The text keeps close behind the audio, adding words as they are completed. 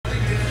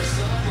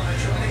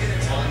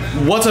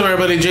What's up,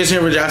 everybody? Jason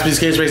here for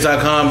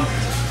jaspyscasebreaks.com.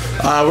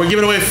 We're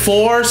giving away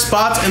 4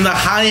 spots in the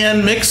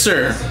high-end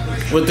mixer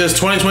with this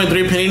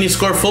 2023 Panini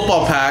Score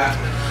Football Pack.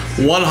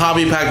 1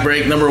 hobby pack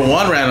break, number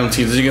 1 random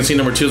teams. As you can see,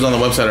 number 2 is on the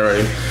website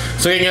already.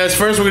 So again, guys,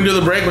 first we're going to do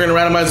the break. We're going to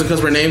randomize the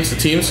customer names, the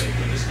teams,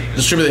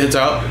 distribute the hits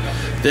out.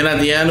 Then at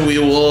the end, we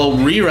will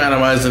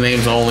re-randomize the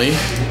names only.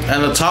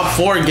 And the top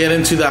 4 get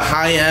into the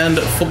high-end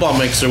football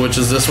mixer, which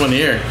is this one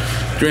here.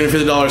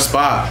 $350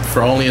 spot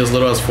for only as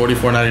little as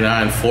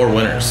 $44.99. 4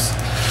 winners.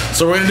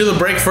 So we're going to do the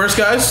break first,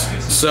 guys.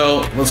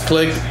 So let's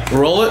click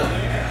roll it.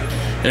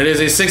 And it is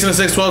a 6 and a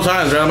 6 12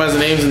 times. Randomize the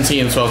names and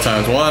teams 12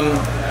 times. 1,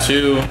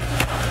 2,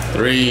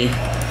 3,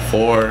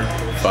 4,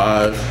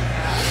 5,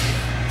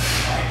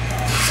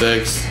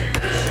 6,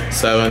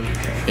 7,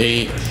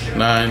 8,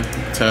 9,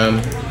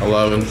 10,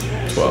 11,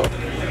 12.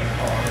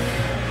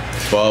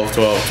 12,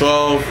 12,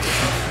 12.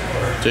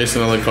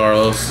 Jason and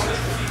Carlos.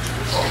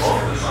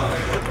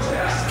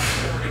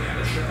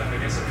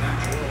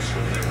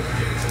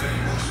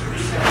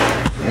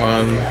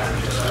 1,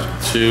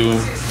 2,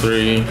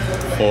 3,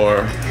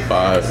 4,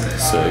 5,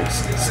 6,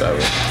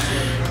 7,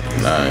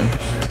 9,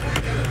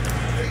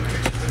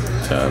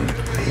 10,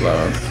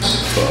 11,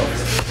 12.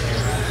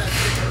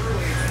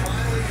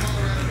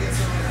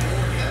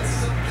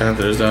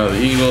 Panthers down to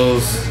the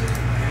Eagles.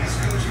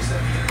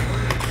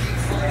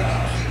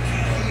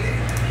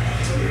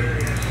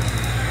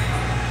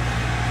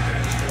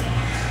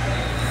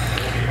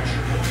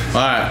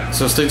 Alright,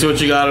 so stick to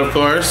what you got, of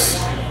course.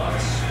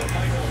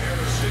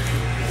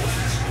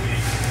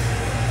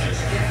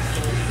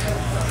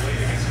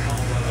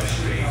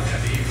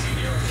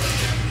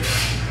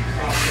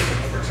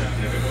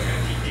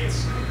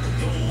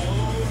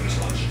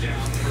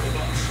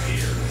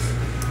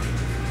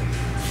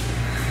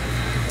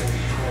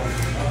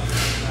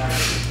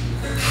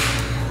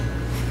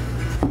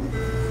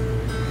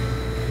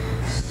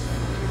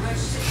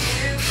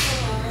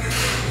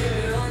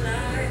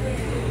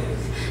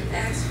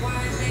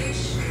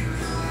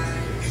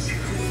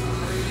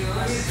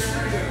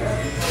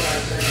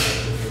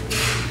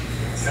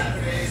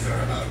 Saturdays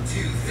are about 2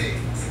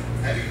 things.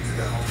 Heading to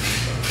the Home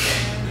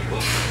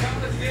Depot.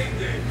 College game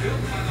day built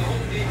by the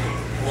Home Depot.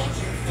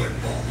 Watching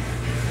football.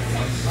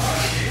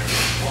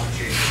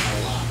 Watching a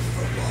lot of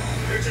football.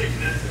 They're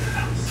taking that to the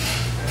house.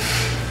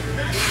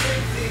 Not the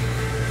same thing.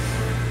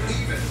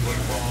 Even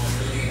football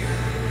here.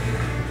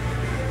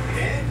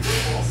 And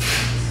football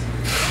series.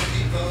 Home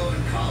Depot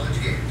and college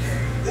game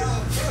day. The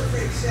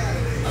perfect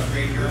Saturday.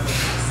 Upgrade your home.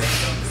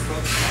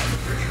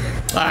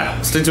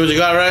 Alright, stick to what you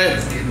got, right?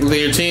 Look at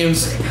your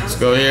teams. Let's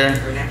go here.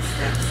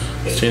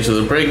 Let's change to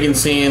the breaking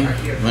scene.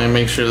 Let me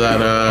make sure that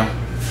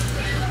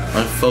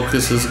my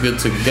focus is good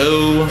to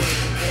go.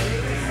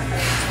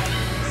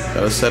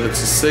 Gotta set it to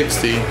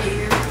 60.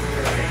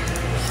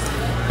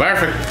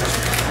 Perfect.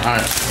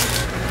 Alright.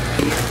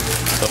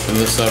 Let's open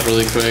this up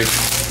really quick.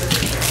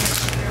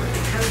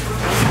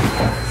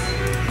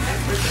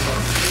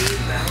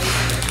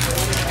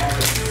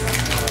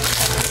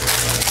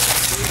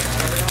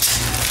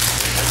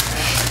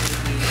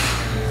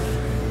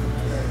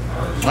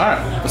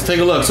 Alright, let's take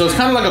a look. So it's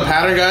kind of like a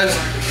pattern, guys.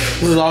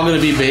 This is all going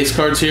to be base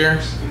cards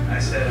here.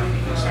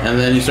 And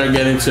then you start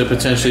getting to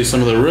potentially some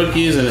of the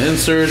rookies and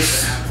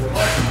inserts.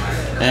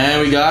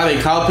 And we got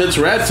a Kyle Pitts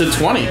red to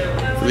 20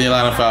 for the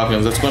Atlanta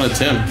Falcons. That's going to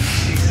Tim.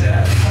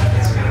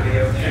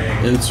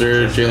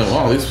 Insert Jalen.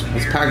 Wow, this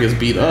pack is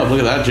beat up. Look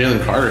at that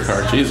Jalen Carter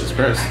card. Jesus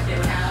Christ.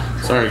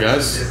 Sorry,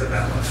 guys.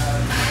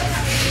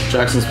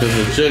 Jackson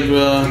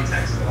Smith-Njigba.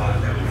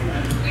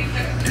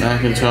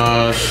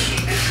 McIntosh.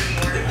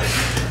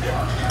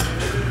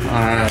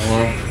 Alright,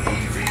 well,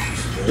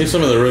 at least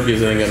some of the rookies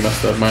didn't get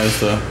messed up, minus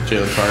the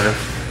Jalen Carter.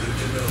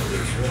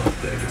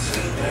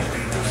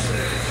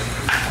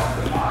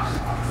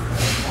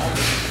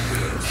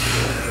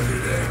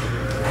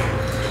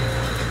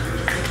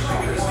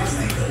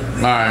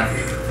 Alright.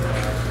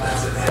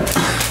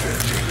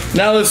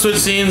 Now let's switch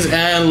scenes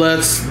and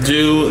let's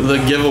do the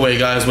giveaway,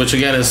 guys, which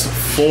again is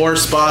 4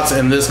 spots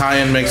in this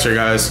high-end mixer,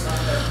 guys.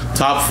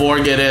 Top 4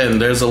 get in.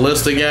 There's a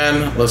list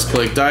again. Let's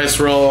click dice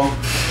roll.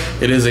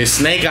 It is a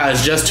snake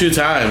eyes just 2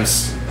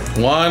 times.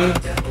 1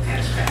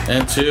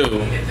 and 2.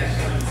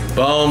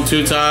 Boom,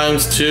 2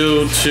 times.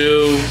 2,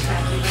 2.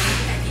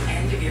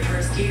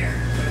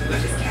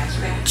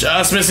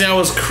 Just missing out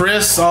was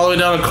Chris all the way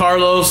down to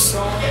Carlos.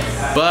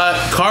 But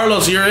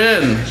Carlos, you're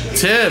in.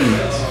 Tim,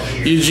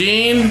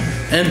 Eugene,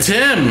 and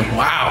Tim.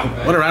 Wow,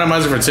 what a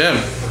randomizer for Tim.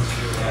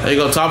 There you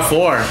go, top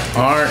 4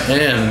 are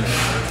in.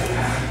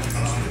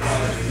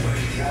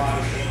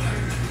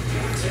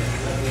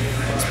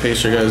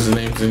 Paste your guys'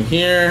 names in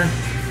here.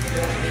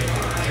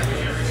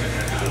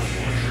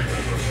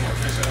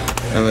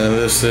 And then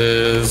this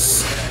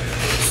is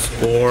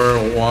score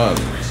 1.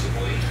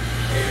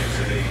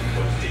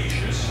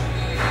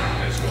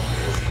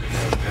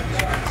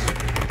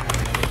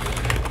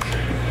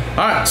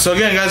 Alright, so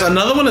again, guys,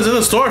 another one is in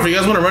the store if you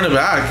guys want to run it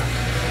back.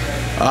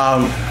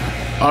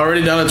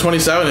 Already down to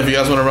 27 if you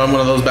guys want to run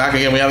one of those back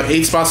again. We have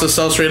 8 spots to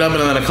sell straight up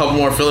and then a couple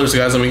more fillers,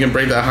 guys, and we can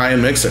break that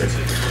high-end mixer.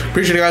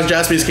 Appreciate it, guys.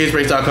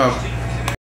 JaspysCaseBreaks.com.